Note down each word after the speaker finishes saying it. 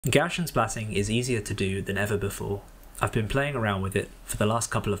Gaussian splatting is easier to do than ever before. I've been playing around with it for the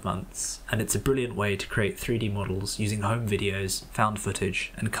last couple of months, and it's a brilliant way to create 3D models using home videos, found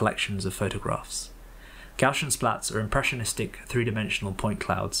footage, and collections of photographs. Gaussian splats are impressionistic three-dimensional point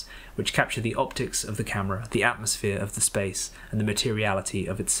clouds which capture the optics of the camera, the atmosphere of the space, and the materiality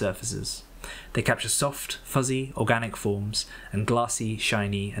of its surfaces. They capture soft, fuzzy, organic forms, and glassy,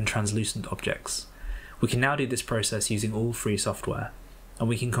 shiny, and translucent objects. We can now do this process using all free software, and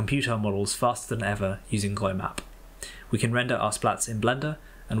we can compute our models faster than ever using GLOMAP. We can render our splats in Blender,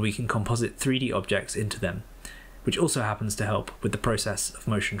 and we can composite 3D objects into them, which also happens to help with the process of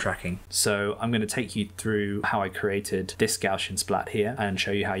motion tracking. So I'm going to take you through how I created this Gaussian splat here and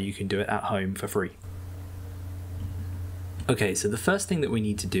show you how you can do it at home for free. Okay, so the first thing that we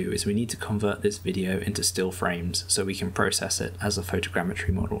need to do is we need to convert this video into still frames so we can process it as a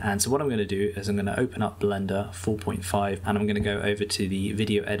photogrammetry model. And so what I'm going to do is I'm going to open up Blender 4.5 and I'm going to go over to the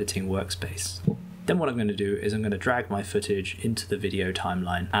video editing workspace. Then what I'm going to do is I'm going to drag my footage into the video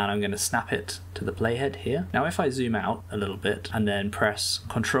timeline and I'm going to snap it to the playhead here. Now if I zoom out a little bit and then press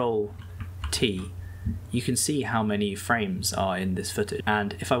Ctrl T, you can see how many frames are in this footage.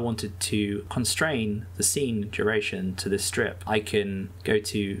 And if I wanted to constrain the scene duration to this strip, I can go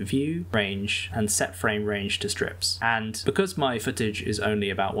to View, Range, and set frame range to strips. And because my footage is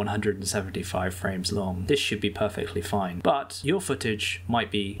only about 175 frames long, this should be perfectly fine. But your footage might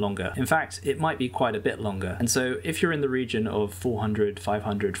be longer. In fact, it might be quite a bit longer. And so if you're in the region of 400,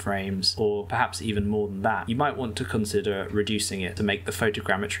 500 frames, or perhaps even more than that, you might want to consider reducing it to make the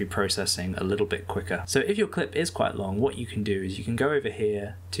photogrammetry processing a little bit quicker. So if your clip is quite long, what you can do is you can go over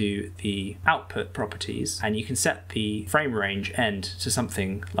here to the output properties and you can set the frame range end to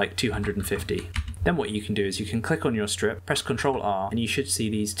something like 250. Then what you can do is you can click on your strip, press Ctrl R, and you should see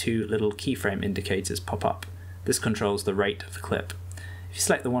these two little keyframe indicators pop up. This controls the rate of the clip. If you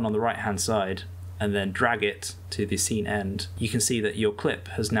select the one on the right hand side and then drag it to the scene end, you can see that your clip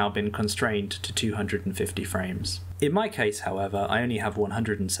has now been constrained to 250 frames. In my case, however, I only have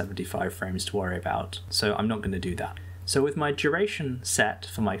 175 frames to worry about, so I'm not going to do that. So with my duration set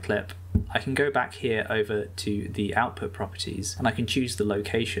for my clip, I can go back here over to the output properties and I can choose the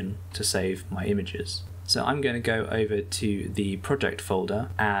location to save my images. So I'm going to go over to the project folder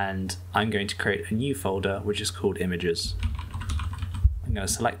and I'm going to create a new folder which is called images. I'm going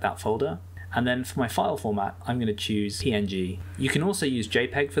to select that folder. And then for my file format, I'm going to choose PNG. You can also use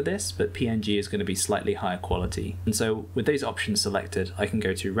JPEG for this, but PNG is going to be slightly higher quality. And so with those options selected, I can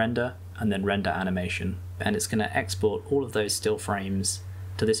go to Render and then Render Animation. And it's going to export all of those still frames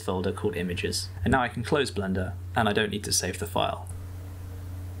to this folder called Images. And now I can close Blender and I don't need to save the file.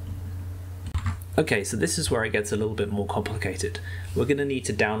 Okay, so this is where it gets a little bit more complicated. We're going to need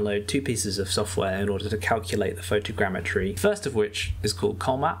to download two pieces of software in order to calculate the photogrammetry, first of which is called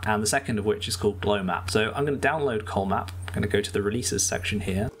COLMAP and the second of which is called GLOMAP. So I'm going to download COLMAP, I'm going to go to the releases section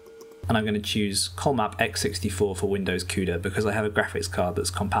here, and I'm going to choose COLMAP x64 for Windows CUDA because I have a graphics card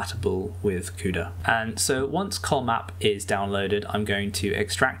that's compatible with CUDA. And so once COLMAP is downloaded, I'm going to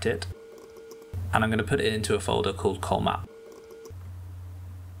extract it and I'm going to put it into a folder called COLMAP.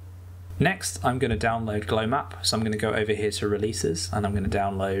 Next, I'm going to download GLOMAP, so I'm going to go over here to Releases, and I'm going to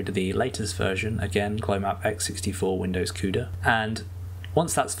download the latest version, again, GLOMAP x64 Windows CUDA. And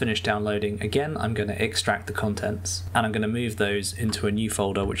once that's finished downloading, again, I'm going to extract the contents, and I'm going to move those into a new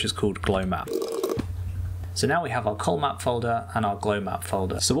folder which is called GLOMAP. So now we have our COLMAP folder and our GLOMAP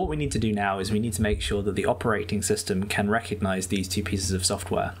folder. So what we need to do now is we need to make sure that the operating system can recognize these two pieces of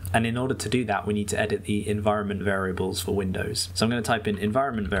software. And in order to do that, we need to edit the environment variables for Windows. So I'm going to type in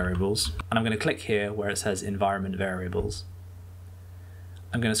environment variables, and I'm going to click here where it says environment variables.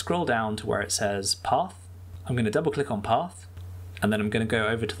 I'm going to scroll down to where it says path. I'm going to double click on path, and then I'm going to go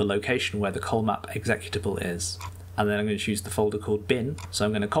over to the location where the COLMAP executable is. And then I'm going to choose the folder called bin. So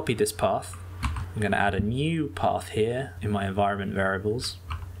I'm going to copy this path. I'm going to add a new path here in my environment variables,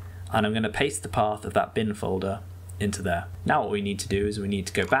 and I'm going to paste the path of that bin folder into there. Now what we need to do is we need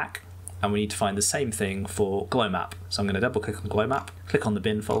to go back and we need to find the same thing for GLOMAP. So I'm going to double click on GLOMAP, click on the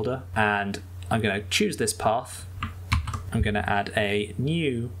bin folder, and I'm going to choose this path. I'm going to add a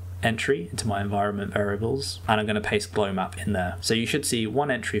new entry into my environment variables, and I'm going to paste GLOMAP in there. So you should see one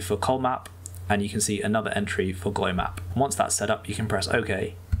entry for COLMAP and you can see another entry for GLOMAP. Once that's set up, you can press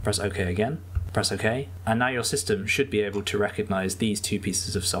OK again, press OK, and now your system should be able to recognize these two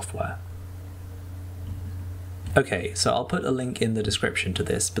pieces of software. Okay, so I'll put a link in the description to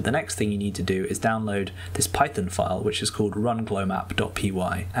this, but the next thing you need to do is download this Python file which is called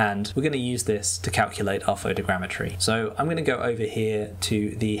runglomap.py, and we're going to use this to calculate our photogrammetry. So I'm going to go over here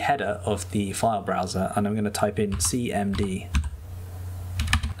to the header of the file browser and I'm going to type in cmd.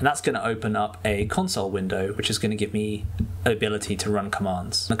 and that's going to open up a console window, which is going to give me the ability to run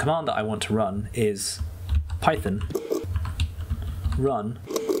commands. The command that I want to run is Python run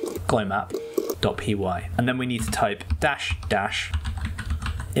glomap.py, and then we need to type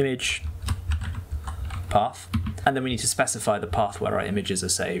 -- image path, and then we need to specify the path where our images are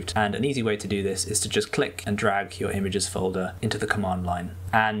saved. And an easy way to do this is to just click and drag your images folder into the command line.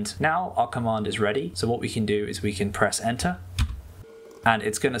 And now our command is ready, so what we can do is we can press enter, and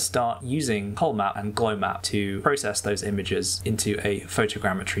it's going to start using COLMAP and GLOMAP to process those images into a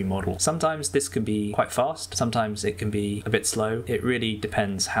photogrammetry model. Sometimes this can be quite fast, sometimes it can be a bit slow. It really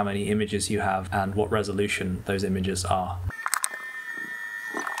depends how many images you have and what resolution those images are.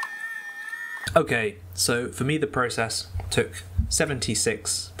 Okay, so for me the process took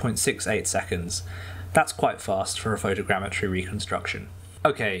 76.68 seconds. That's quite fast for a photogrammetry reconstruction.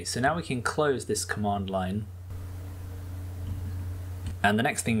 Okay, so now we can close this command line. And the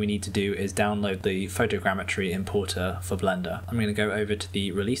next thing we need to do is download the Photogrammetry Importer for Blender. I'm going to go over to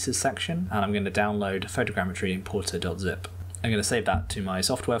the Releases section, and I'm going to download Photogrammetry Importer.zip. I'm going to save that to my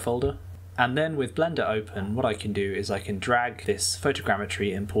software folder. And then with Blender open, what I can do is I can drag this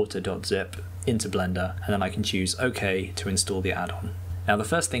Photogrammetry Importer.zip into Blender, and then I can choose OK to install the add-on. Now the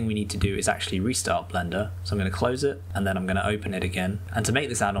first thing we need to do is actually restart Blender, so I'm going to close it and then I'm going to open it again. And to make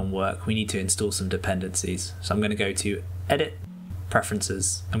this add-on work, we need to install some dependencies. So I'm going to go to Edit,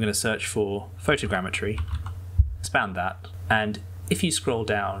 Preferences, I'm going to search for Photogrammetry, expand that, and if you scroll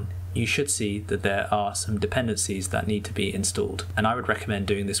down, you should see that there are some dependencies that need to be installed, and I would recommend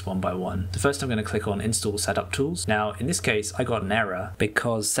doing this one by one. So first I'm going to click on Install Setup Tools. Now in this case I got an error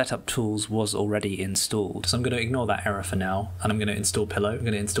because Setup Tools was already installed, so I'm going to ignore that error for now, and I'm going to install Pillow, I'm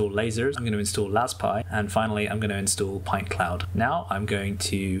going to install Lasers, I'm going to install LasPy, and finally I'm going to install Point Cloud. Now I'm going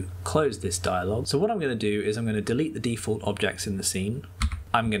to close this dialog. So what I'm going to do is I'm going to delete the default objects in the scene.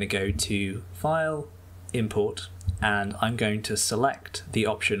 I'm going to go to File, Import, and I'm going to select the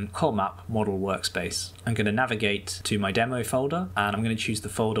option COLMAP Model Workspace. I'm going to navigate to my demo folder, and I'm going to choose the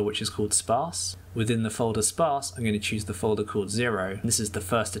folder which is called Sparse. Within the folder Sparse, I'm going to choose the folder called 0. This is the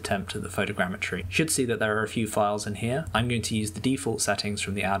first attempt at the photogrammetry. You should see that there are a few files in here. I'm going to use the default settings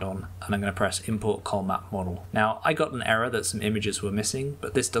from the add-on, and I'm going to press Import COLMAP Model. Now, I got an error that some images were missing,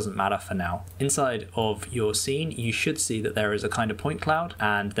 but this doesn't matter for now. Inside of your scene, you should see that there is a kind of point cloud,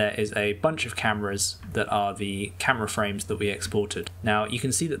 and there is a bunch of cameras that are the camera frames that we exported. Now, you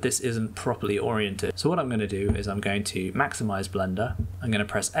can see that this isn't properly oriented. So what I'm going to do is I'm going to maximize Blender. I'm going to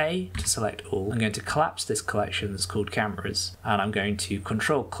press A to select all. I'm going to collapse this collection that's called cameras, and I'm going to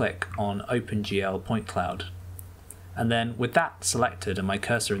control click on OpenGL point cloud. And then with that selected and my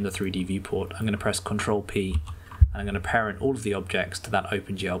cursor in the 3D viewport, I'm going to press Control P, and I'm going to parent all of the objects to that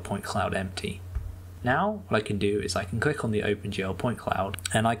OpenGL point cloud empty. Now what I can do is I can click on the OpenGL point cloud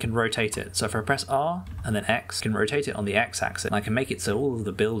and I can rotate it. So if I press R and then X, I can rotate it on the X axis, and I can make it so all of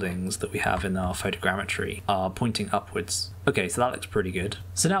the buildings that we have in our photogrammetry are pointing upwards. Okay, so that looks pretty good.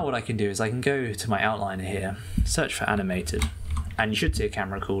 So now what I can do is I can go to my outliner here, search for animated, and you should see a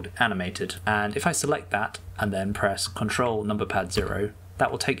camera called animated. And if I select that and then press Control numberpad 0, that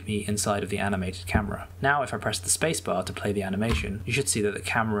will take me inside of the animated camera. Now if I press the spacebar to play the animation, you should see that the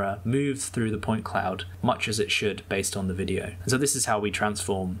camera moves through the point cloud much as it should based on the video. And so this is how we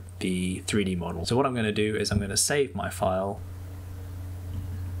transform the 3D model. So what I'm going to do is I'm going to save my file.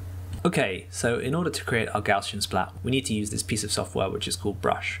 Okay, so in order to create our Gaussian splat, we need to use this piece of software which is called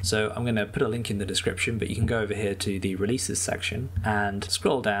Brush. So I'm going to put a link in the description, but you can go over here to the releases section and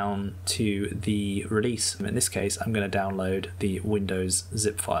scroll down to the release. In this case, I'm going to download the Windows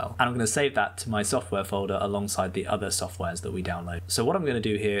zip file, and I'm going to save that to my software folder alongside the other softwares that we download. So what I'm going to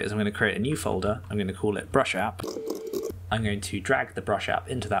do here is I'm going to create a new folder. I'm going to call it Brush App. I'm going to drag the Brush App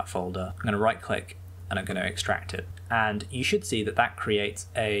into that folder. I'm going to right click and I'm going to extract it. And you should see that that creates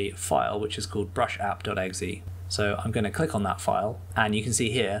a file which is called brushapp.exe. So I'm going to click on that file, and you can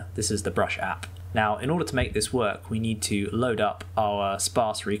see here, this is the brush app. Now, in order to make this work, we need to load up our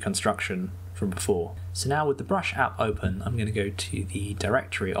sparse reconstruction from before. So now with the brush app open, I'm going to go to the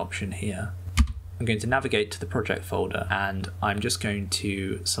directory option here. I'm going to navigate to the project folder, and I'm just going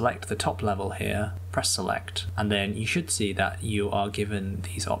to select the top level here, press select, and then you should see that you are given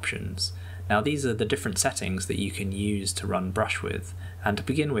these options. Now these are the different settings that you can use to run Brush with, and to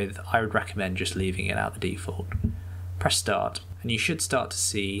begin with I would recommend just leaving it at the default. Press start and you should start to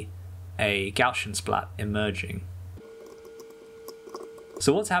see a Gaussian splat emerging.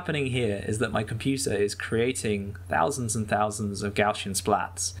 So what's happening here is that my computer is creating thousands and thousands of Gaussian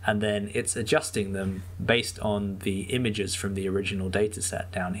splats, and then it's adjusting them based on the images from the original data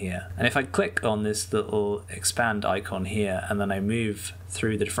set down here. And if I click on this little expand icon here and then I move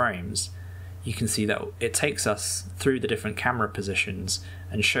through the frames, you can see that it takes us through the different camera positions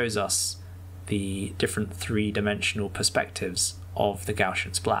and shows us the different three-dimensional perspectives of the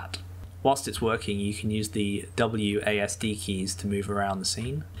Gaussian splat. Whilst it's working, you can use the WASD keys to move around the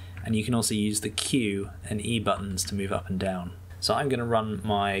scene, and you can also use the Q and E buttons to move up and down. So I'm going to run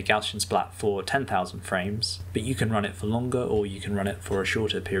my Gaussian splat for 10,000 frames, but you can run it for longer or you can run it for a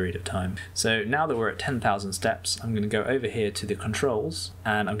shorter period of time. So now that we're at 10,000 steps, I'm going to go over here to the controls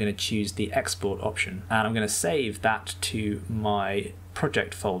and I'm going to choose the export option, and I'm going to save that to my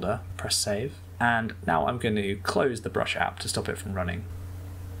project folder, press save, and now I'm going to close the brush app to stop it from running.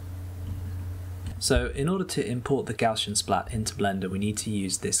 So in order to import the Gaussian splat into Blender, we need to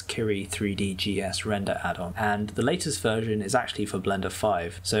use this Kiri 3D GS render add-on, and the latest version is actually for Blender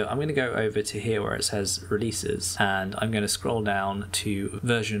 5. So I'm going to go over to here where it says releases, and I'm going to scroll down to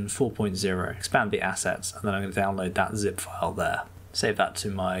version 4.0, expand the assets, and then I'm going to download that zip file there. Save that to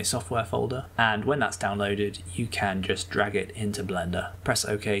my software folder, and when that's downloaded you can just drag it into Blender. Press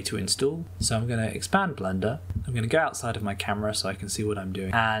OK to install. So I'm going to expand Blender, I'm going to go outside of my camera so I can see what I'm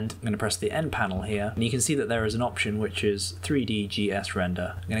doing, and I'm going to press the end panel here, and you can see that there is an option which is 3D GS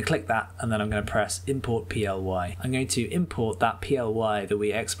render. I'm going to click that and then I'm going to press import PLY. I'm going to import that PLY that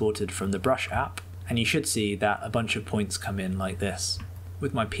we exported from the brush app, and you should see that a bunch of points come in like this.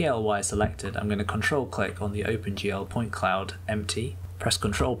 With my PLY selected, I'm going to control click on the OpenGL point cloud empty, press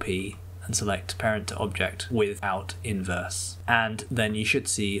Ctrl P and select parent to object without inverse. And then you should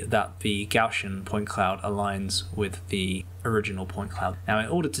see that the Gaussian point cloud aligns with the original point cloud. Now in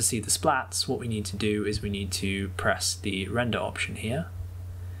order to see the splats, what we need to do is we need to press the render option here.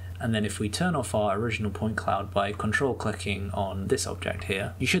 And then if we turn off our original point cloud by control clicking on this object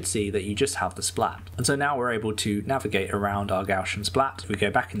here, you should see that you just have the splat. And so now we're able to navigate around our Gaussian splat. If we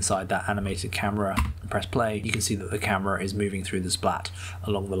go back inside that animated camera and press play, you can see that the camera is moving through the splat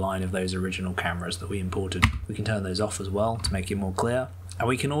along the line of those original cameras that we imported. We can turn those off as well to make it more clear. And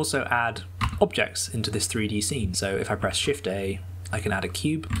we can also add objects into this 3D scene. So if I press Shift A, I can add a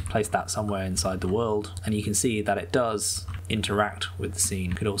cube, place that somewhere inside the world, and you can see that it does interact with the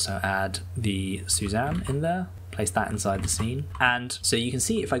scene. Could also add the Suzanne in there, place that inside the scene. And so you can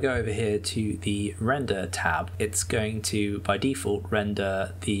see if I go over here to the render tab, it's going to by default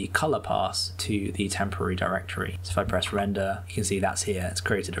render the color pass to the temporary directory. So if I press render, you can see that's here. It's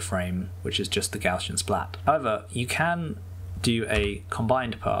created a frame which is just the Gaussian splat. However, you can do a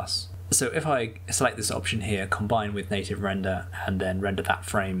combined pass. So if I select this option here, combine with native render, and then render that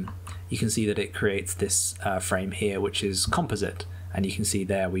frame, you can see that it creates this frame here, which is composite. And you can see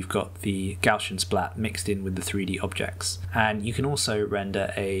there we've got the Gaussian splat mixed in with the 3D objects. And you can also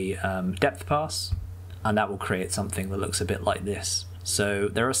render a depth pass, and that will create something that looks a bit like this. So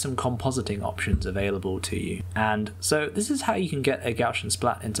there are some compositing options available to you. And so this is how you can get a Gaussian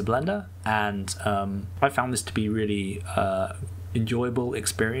splat into Blender. And I found this to be really enjoyable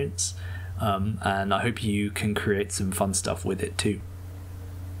experience, and I hope you can create some fun stuff with it too.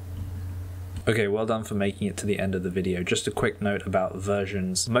 Okay, well done for making it to the end of the video. Just a quick note about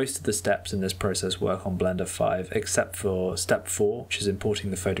versions. Most of the steps in this process work on Blender 5, except for step 4, which is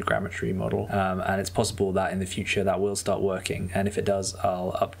importing the photogrammetry model, and it's possible that in the future that will start working, and if it does,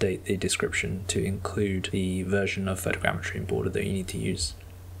 I'll update the description to include the version of Photogrammetry Importer that you need to use.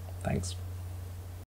 Thanks.